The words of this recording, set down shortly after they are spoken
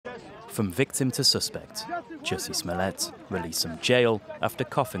From victim to suspect, Jussie Smollett released from jail after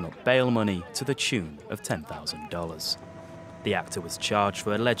coughing up bail money to the tune of $10,000. The actor was charged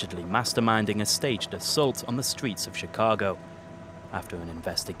for allegedly masterminding a staged assault on the streets of Chicago. After an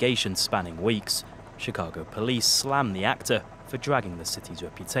investigation spanning weeks, Chicago police slammed the actor for dragging the city's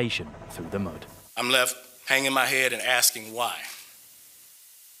reputation through the mud. I'm left hanging my head and asking why.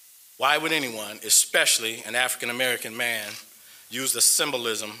 Why would anyone, especially an African-American man, use the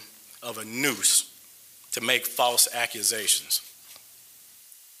symbolism of a noose to make false accusations?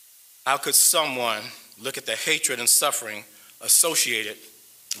 How could someone look at the hatred and suffering associated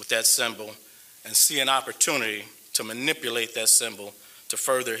with that symbol and see an opportunity to manipulate that symbol to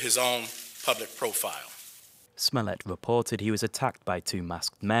further his own public profile? Smollett reported he was attacked by two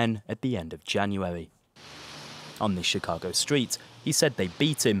masked men at the end of January. On this Chicago street, he said they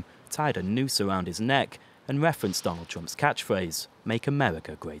beat him, tied a noose around his neck, and referenced Donald Trump's catchphrase, "Make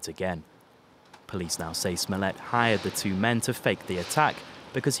America Great Again." Police now say Smollett hired the two men to fake the attack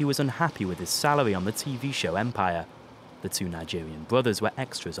because he was unhappy with his salary on the TV show Empire. The two Nigerian brothers were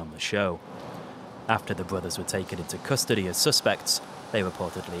extras on the show. After the brothers were taken into custody as suspects, they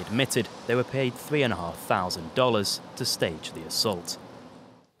reportedly admitted they were paid $3,500 to stage the assault.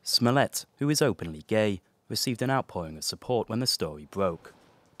 Smollett, who is openly gay, received an outpouring of support when the story broke.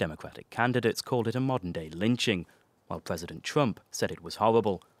 Democratic candidates called it a modern-day lynching, while President Trump said it was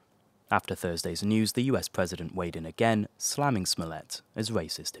horrible. After Thursday's news, the US president weighed in again, slamming Smollett as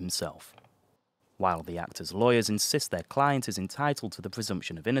racist himself. While the actor's lawyers insist their client is entitled to the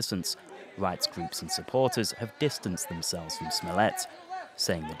presumption of innocence, rights groups and supporters have distanced themselves from Smollett,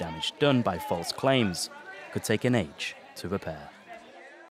 saying the damage done by false claims could take an age to repair.